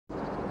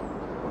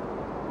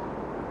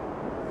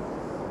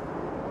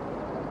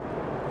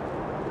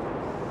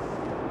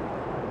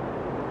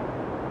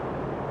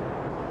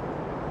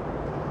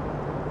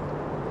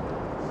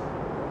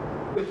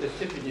какой-то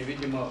степени,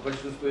 видимо,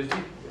 большинство из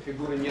них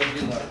фигуры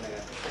неординарные.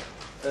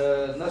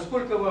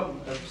 Насколько вам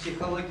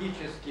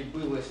психологически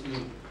было с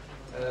ним?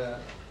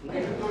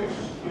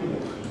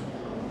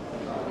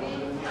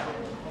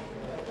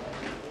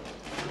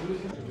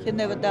 He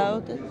never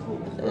doubted,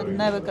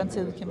 never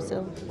considered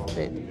himself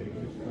dead.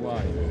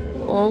 Why?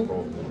 All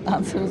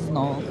answers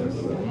no.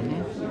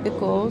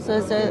 Because,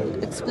 as I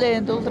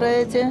explained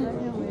already,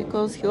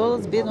 because he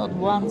always been on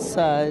one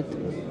side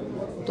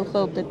to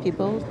help the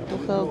people, to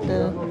help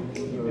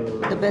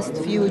the best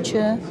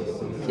future.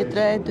 He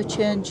tried to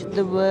change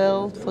the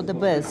world for the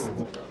best.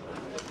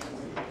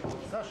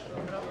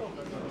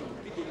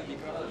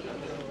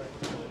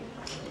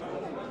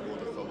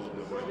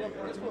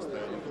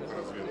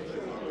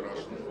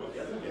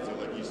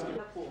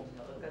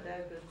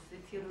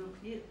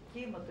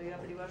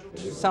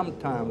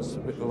 Sometimes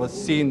it was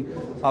seen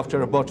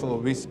after a bottle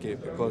of whiskey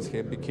because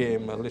he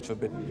became a little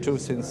bit too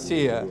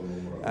sincere,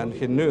 and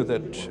he knew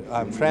that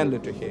I'm friendly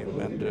to him,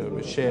 and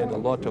we shared a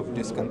lot of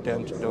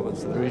discontent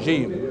towards the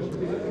regime.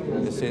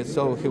 You see,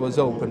 so he was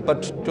open,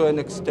 but to an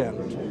extent.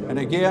 And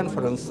again,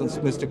 for instance,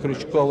 Mr.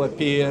 Krychkov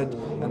appeared,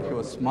 and he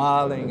was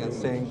smiling and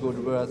saying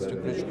good words to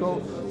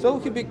Krychkov. So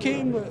he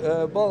became,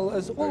 well,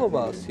 as all of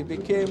us, he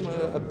became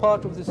a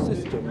part of the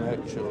system,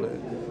 actually,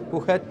 who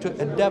had to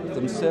adapt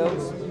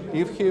themselves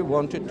if he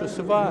wanted to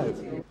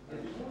survive.